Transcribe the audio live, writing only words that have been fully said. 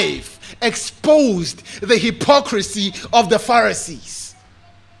life exposed the hypocrisy of the Pharisees.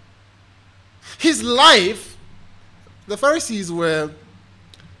 His life, the Pharisees were,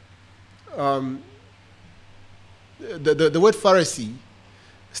 the word Pharisee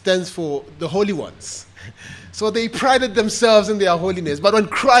stands for the holy ones. So they prided themselves in their holiness. But when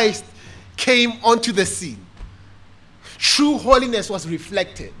Christ came onto the scene, true holiness was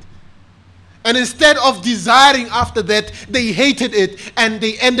reflected. And instead of desiring after that, they hated it and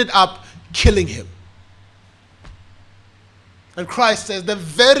they ended up killing him. And Christ says, the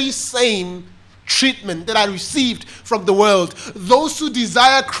very same treatment that I received from the world, those who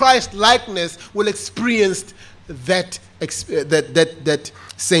desire Christ likeness will experience that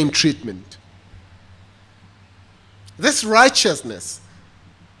same treatment. This righteousness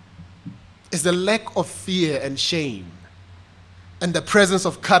is the lack of fear and shame and the presence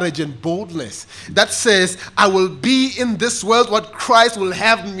of courage and boldness that says, I will be in this world what Christ will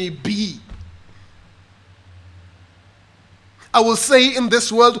have me be. I will say in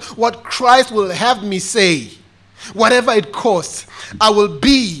this world what Christ will have me say. Whatever it costs, I will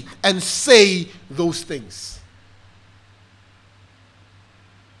be and say those things.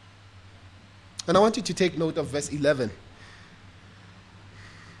 And I want you to take note of verse 11.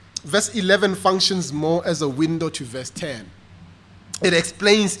 Verse 11 functions more as a window to verse 10. It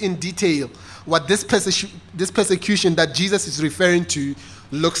explains in detail what this persecution that Jesus is referring to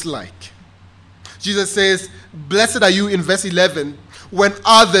looks like. Jesus says, blessed are you in verse 11 when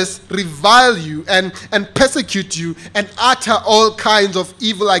others revile you and persecute you and utter all kinds of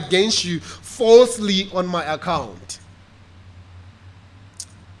evil against you falsely on my account.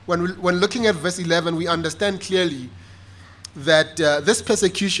 When looking at verse 11, we understand clearly that this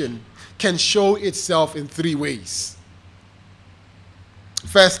persecution can show itself in three ways.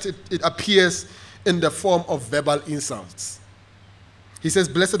 First, it appears in the form of verbal insults. He says,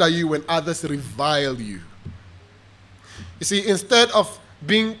 blessed are you when others revile you. You see, instead of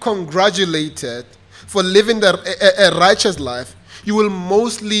being congratulated for living a righteous life, you will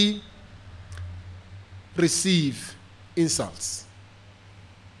mostly receive insults.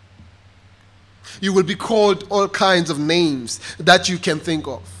 You will be called all kinds of names that you can think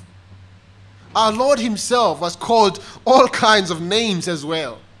of. Our Lord himself was called all kinds of names as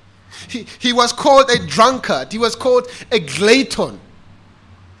well. He was called a drunkard. He was called a glutton.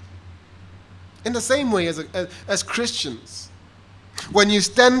 In the same way as Christians, when you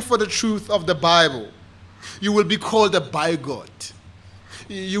stand for the truth of the Bible, you will be called a bigot.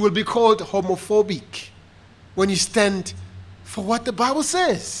 You will be called homophobic when you stand for what the Bible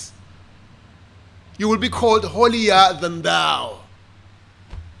says. You will be called holier than thou.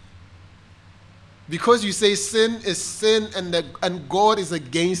 Because you say sin is sin and God is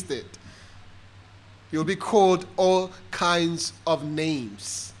against it. You'll be called all kinds of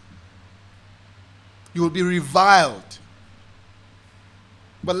names. You will be reviled.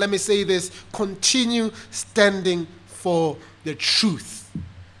 But let me say this, continue standing for the truth.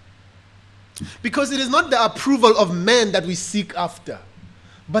 Because it is not the approval of men that we seek after,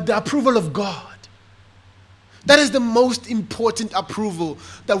 but the approval of God. That is the most important approval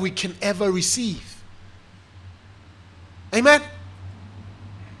that we can ever receive. Amen?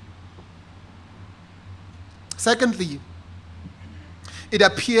 Secondly, it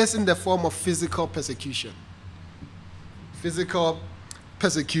appears in the form of physical persecution. Physical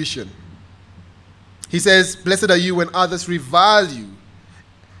persecution. He says, blessed are you when others revile you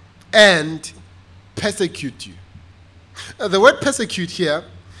and persecute you. The word persecute here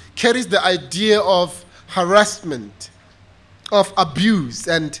carries the idea of harassment, of abuse,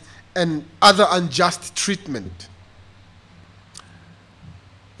 and other unjust treatment.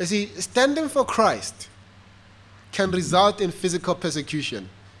 You see, standing for Christ can result in physical persecution,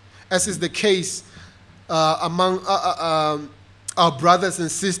 as is the case among our brothers and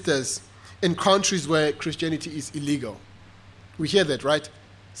sisters in countries where Christianity is illegal. We hear that, right?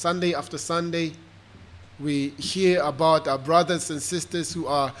 Sunday after Sunday, we hear about our brothers and sisters who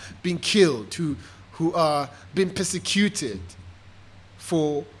are being killed, who are being persecuted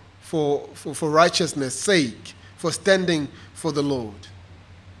for righteousness' sake, for standing for the Lord.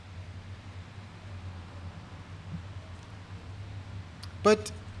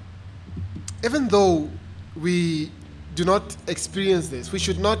 But even though we do not experience this, we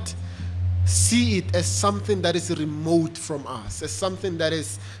should not see it as something that is remote from us, as something that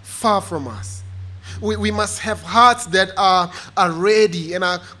is far from us. We must have hearts that are ready and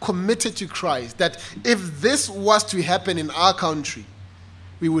are committed to Christ, that if this was to happen in our country,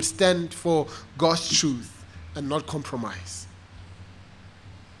 we would stand for God's truth and not compromise.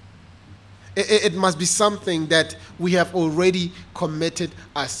 It must be something that we have already committed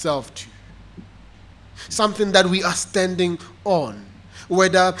ourselves to. Something that we are standing on,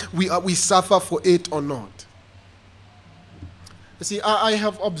 whether we suffer for it or not. You see, I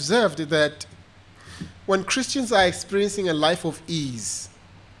have observed that when Christians are experiencing a life of ease,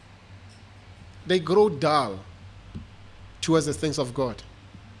 they grow dull towards the things of God.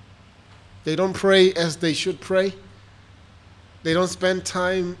 They don't pray as they should pray. They don't spend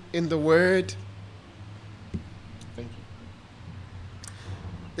time in the Word. Thank you.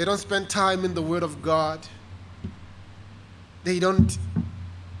 They don't spend time in the Word of God. They don't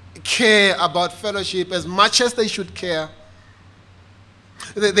care about fellowship as much as they should care.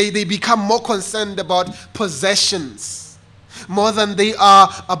 They become more concerned about possessions more than they are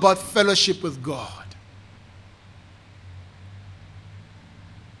about fellowship with God.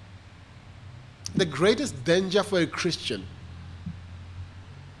 The greatest danger for a Christian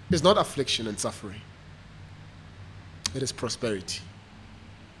is not affliction and suffering. It is prosperity.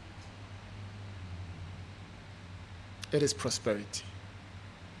 It is prosperity.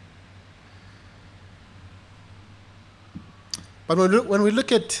 But when we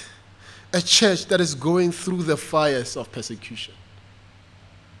look at a church that is going through the fires of persecution,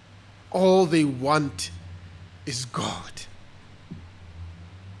 all they want is God.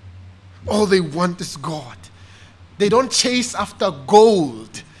 All they want is God. They don't chase after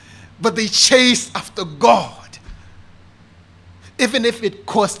gold, but they chase after God, even if it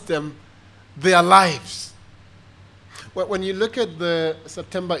costs them their lives. When you look at the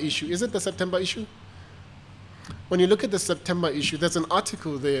September issue, is it the September issue? When you look at the September issue, there's an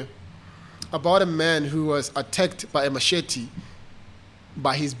article there about a man who was attacked by a machete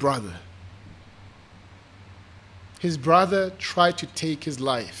by his brother. His brother tried to take his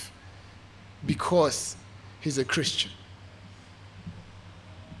life because he's a Christian.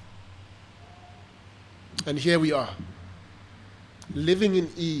 And here we are, living in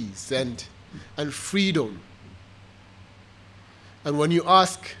ease and freedom. And when you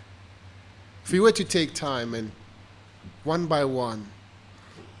ask, if you were to take time and one by one,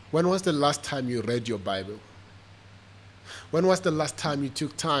 when was the last time you read your Bible? When was the last time you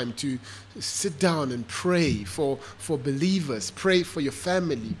took time to sit down and pray for believers, pray for your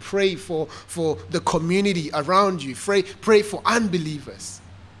family, pray for the community around you, pray for unbelievers?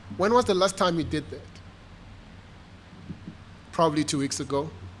 When was the last time you did that? Probably 2 weeks ago,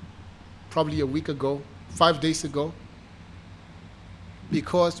 probably a week ago, 5 days ago.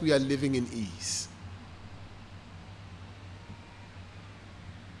 Because we are living in ease.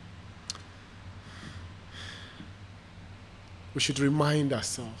 We should remind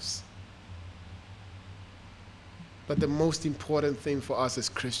ourselves that the most important thing for us as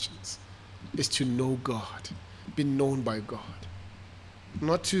Christians is to know God, be known by God,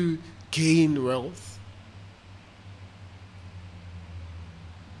 not to gain wealth.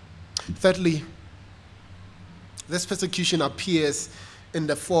 Thirdly, this persecution appears in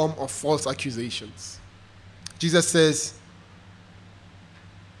the form of false accusations. Jesus says,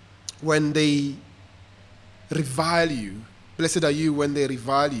 when they revile you, blessed are you when they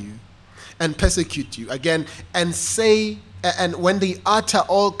revile you and persecute you. Again, and when they utter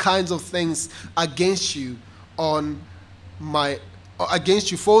all kinds of things against you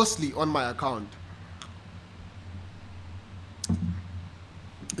falsely on my account.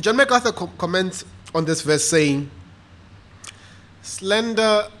 John MacArthur comments on this verse saying,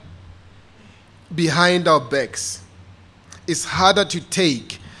 slander behind our backs is harder to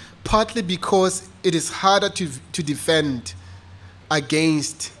take, partly because it is harder to defend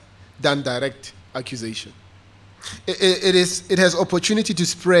against than direct accusation. It has opportunity to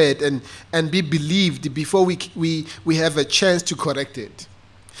spread and be believed before we have a chance to correct it.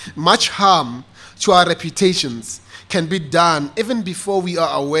 Much harm to our reputations can be done even before we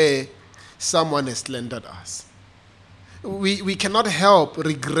are aware someone has slandered us. We cannot help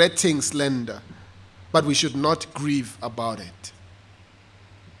regretting slander, but we should not grieve about it.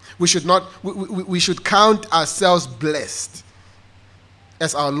 We should count ourselves blessed,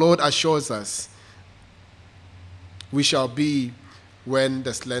 as our Lord assures us we shall be when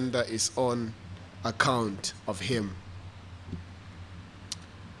the slander is on account of him.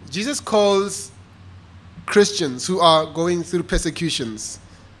 Jesus calls Christians who are going through persecutions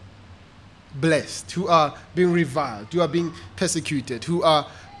blessed, who are being reviled, who are being persecuted, who are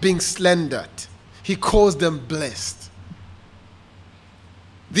being slandered. He calls them blessed.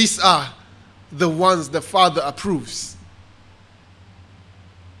 These are the ones the Father approves.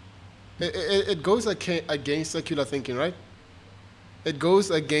 It goes against secular thinking, right? It goes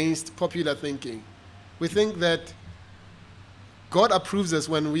against popular thinking. We think that God approves us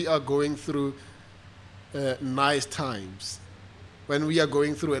when we are going through nice times, when we are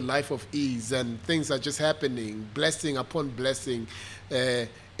going through a life of ease and things are just happening, blessing upon blessing,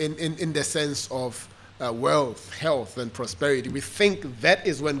 in the sense of wealth, health, and prosperity. We think that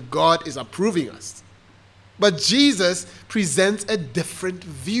is when God is approving us. But Jesus presents a different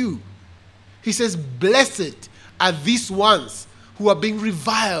view. He says, blessed are these ones who are being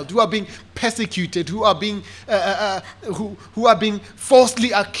reviled, who are being persecuted, who are being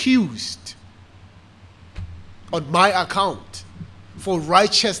falsely accused on my account for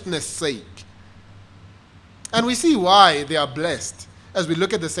righteousness' sake. And we see why they are blessed. As we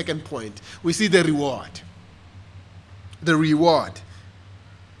look at the second point, we see the reward. The reward.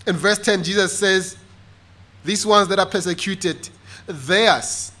 In verse 10, Jesus says, these ones that are persecuted,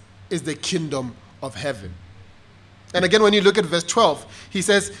 theirs is the kingdom of heaven. And again, when you look at verse 12, he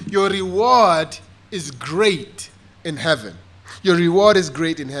says, your reward is great in heaven. Your reward is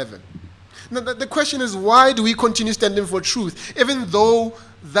great in heaven. Now, the question is, why do we continue standing for truth, even though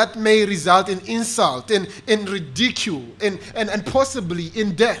that may result in insult, in ridicule, and possibly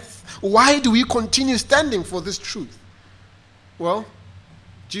in death? Why do we continue standing for this truth? Well,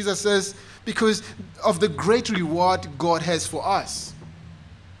 Jesus says, because of the great reward God has for us.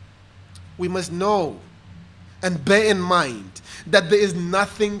 We must know and bear in mind that there is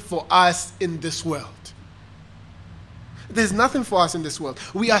nothing for us in this world. There's nothing for us in this world.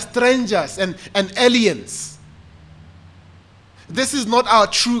 We are strangers and aliens. This is not our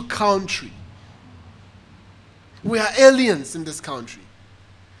true country. We are aliens in this country.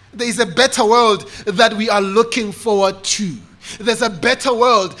 There is a better world that we are looking forward to. There's a better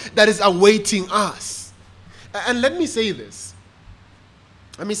world that is awaiting us. And let me say this.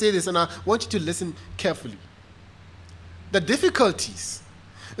 And I want you to listen carefully. The difficulties,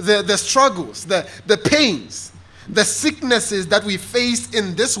 the struggles, the pains, the sicknesses that we face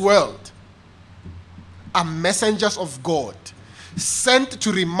in this world are messengers of God, sent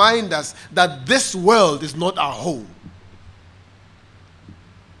to remind us that this world is not our home.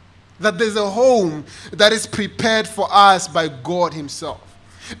 That there's a home that is prepared for us by God himself.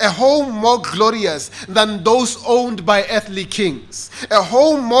 A home more glorious than those owned by earthly kings. A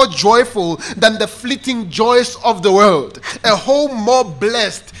home more joyful than the fleeting joys of the world. A home more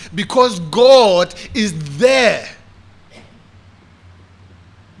blessed because God is there.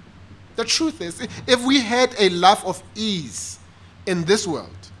 The truth is, if we had a life of ease in this world,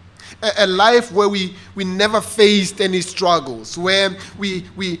 a life where we never faced any struggles, where we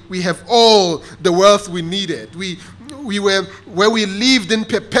have all the wealth we needed, where we lived in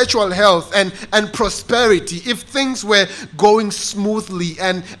perpetual health and prosperity, if things were going smoothly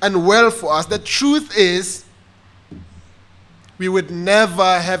and well for us, the truth is we would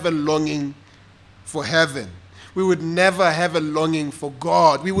never have a longing for heaven. We would never have a longing for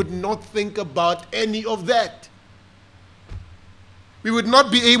God. We would not think about any of that. We would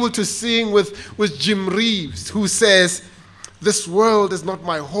not be able to sing with Jim Reeves, who says, this world is not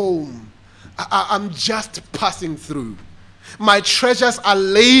my home. I'm just passing through. My treasures are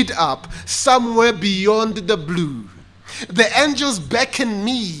laid up somewhere beyond the blue. The angels beckon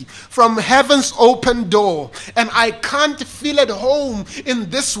me from heaven's open door, and I can't feel at home in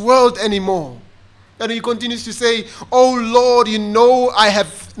this world anymore. And he continues to say, oh Lord, you know I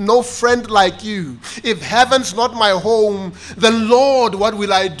have no friend like you. If heaven's not my home, then Lord, what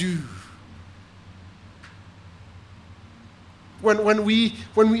will I do? When we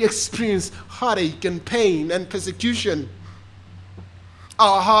experience heartache and pain and persecution,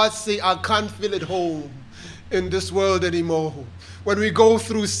 our hearts say, I can't feel at home in this world anymore. When we go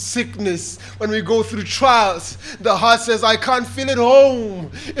through sickness, when we go through trials, the heart says, I can't feel at home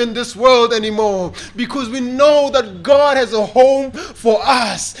in this world anymore, because we know that God has a home for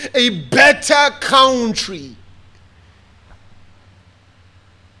us, a better country.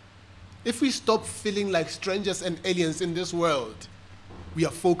 If we stop feeling like strangers and aliens in this world, we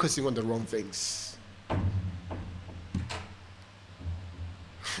are focusing on the wrong things.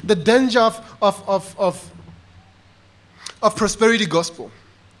 The danger of prosperity gospel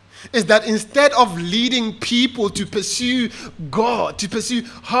is that instead of leading people to pursue God, to pursue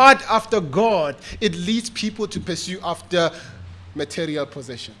hard after God, it leads people to pursue after material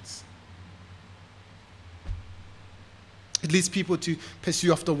possessions. It leads people to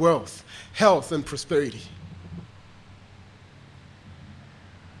pursue after wealth, health, and prosperity.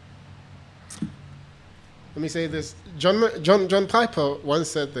 Let me say this. John Piper once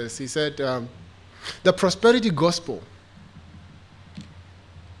said this. He said, the prosperity gospel,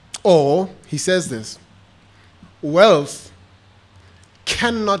 or, he says this, wealth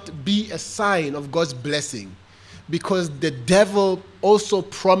cannot be a sign of God's blessing because the devil also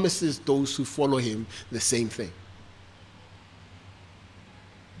promises those who follow him the same thing.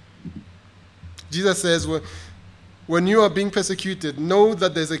 Jesus says, when you are being persecuted, know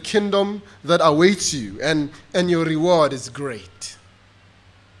that there's a kingdom that awaits you, and your reward is great.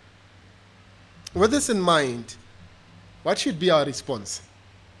 With this in mind, what should be our response?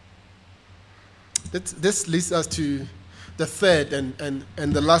 This leads us to the third and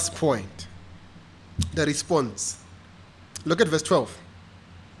the last point, the response. Look at verse 12.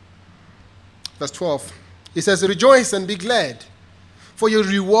 Verse 12. He says, rejoice and be glad, for your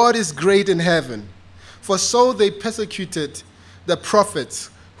reward is great in heaven. For so they persecuted the prophets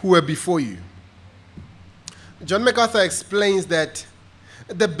who were before you. John MacArthur explains that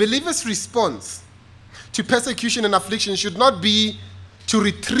the believer's response to persecution and affliction should not be to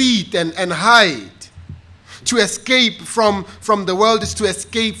retreat and hide. To escape from the world is to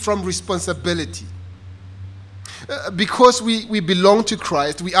escape from responsibility. Because we belong to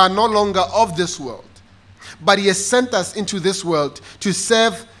Christ, we are no longer of this world. But he has sent us into this world to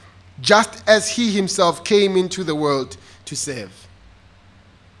serve, just as he himself came into the world to serve.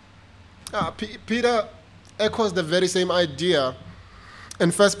 Peter echoes the very same idea in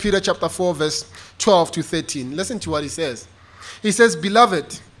 1 Peter chapter 4, verse 12 to 13. Listen to what he says. He says,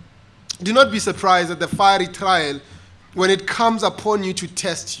 beloved, do not be surprised at the fiery trial when it comes upon you to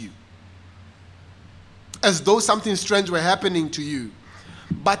test you, as though something strange were happening to you.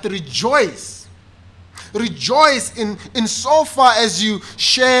 But rejoice. Rejoice in so far as you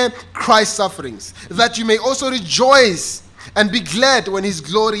share Christ's sufferings, that you may also rejoice and be glad when his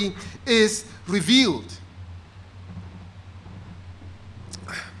glory is revealed.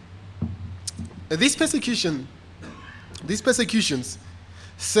 These persecutions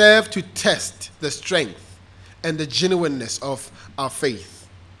serve to test the strength and the genuineness of our faith.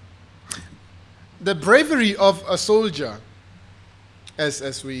 The bravery of a soldier,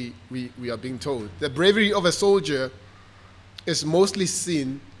 as we are being told, the bravery of a soldier is mostly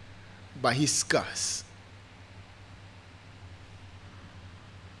seen by his scars.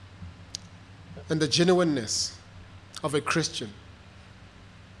 And the genuineness of a Christian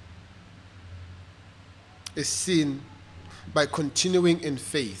is seen by continuing in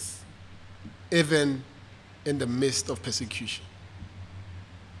faith, even in the midst of persecution.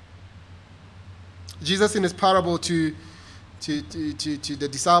 Jesus, in his parable to the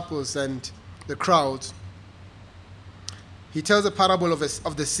disciples and the crowd, he tells a parable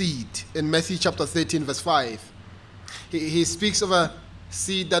of the seed in Matthew chapter 13, verse 5. He speaks of a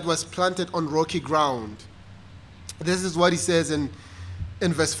seed that was planted on rocky ground. This is what he says in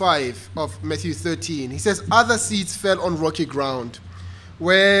verse 5 of Matthew 13. He says, other seeds fell on rocky ground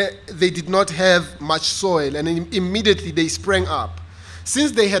where they did not have much soil, and immediately they sprang up,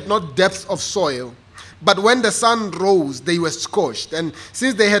 since they had not depth of soil. But when the sun rose, they were scorched, and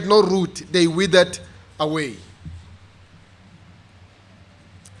since they had no root, they withered away.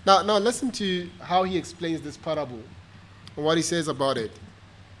 Now listen to how he explains this parable and what he says about it.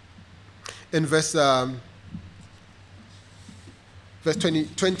 In verse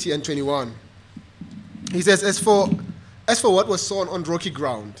 20 and 21. He says, as for what was sown on rocky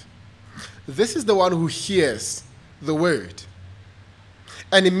ground, this is the one who hears the word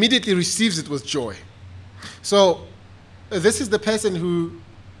and immediately receives it with joy. So this is the person who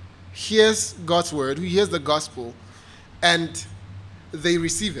hears God's word, who hears the gospel, and they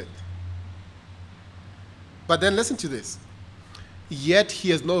receive it. But then listen to this. Yet he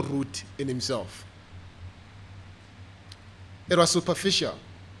has no root in himself. It was superficial.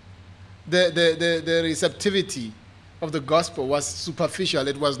 The receptivity of the gospel was superficial.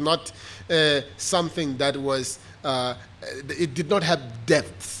 It was not something that was, it did not have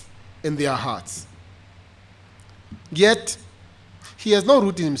depth in their hearts. Yet, he has no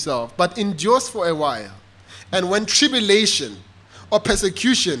root in himself, but endures for a while. And when tribulation or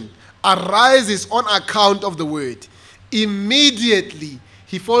persecution arises on account of the word, immediately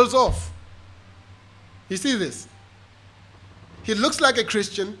he falls off. You see this? He looks like a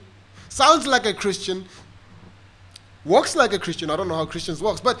Christian, sounds like a Christian, walks like a Christian. I don't know how Christians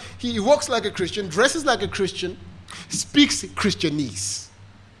walk, but he walks like a Christian, dresses like a Christian, speaks Christianese.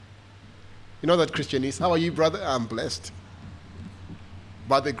 You know that Christianese? How are you, brother? I'm blessed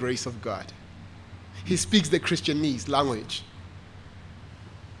by the grace of God. He speaks the Christianese language.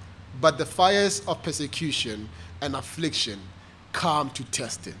 But the fires of persecution and affliction come to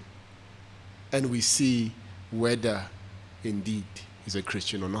test him. And we see whether indeed he's a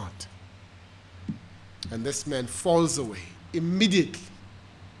Christian or not. And this man falls away immediately.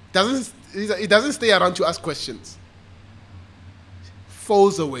 He doesn't stay around to ask questions.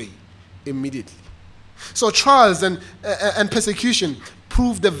 Falls away immediately. So trials and persecution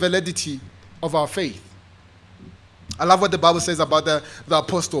prove the validity of our faith. I love what the Bible says about the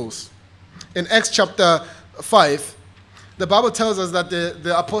apostles. In Acts chapter 5, the Bible tells us that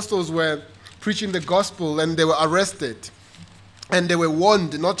the apostles were preaching the gospel and they were arrested. And they were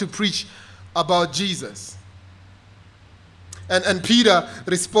warned not to preach about Jesus. And Peter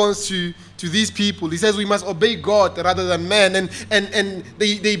responds to these people. He says we must obey God rather than man. And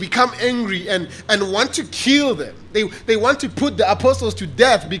they become angry and want to kill them. They want to put the apostles to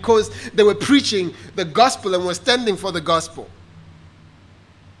death because they were preaching the gospel and were standing for the gospel.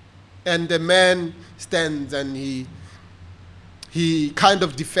 And the man stands and he kind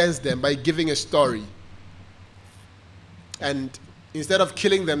of defends them by giving a story. And instead of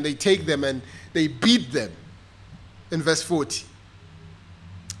killing them, they take them and they beat them. In verse 40.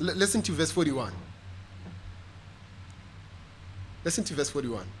 Listen to verse 41. Listen to verse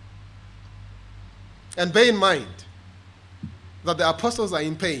 41. And bear in mind that the apostles are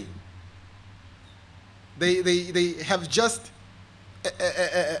in pain. They have just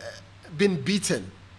been beaten.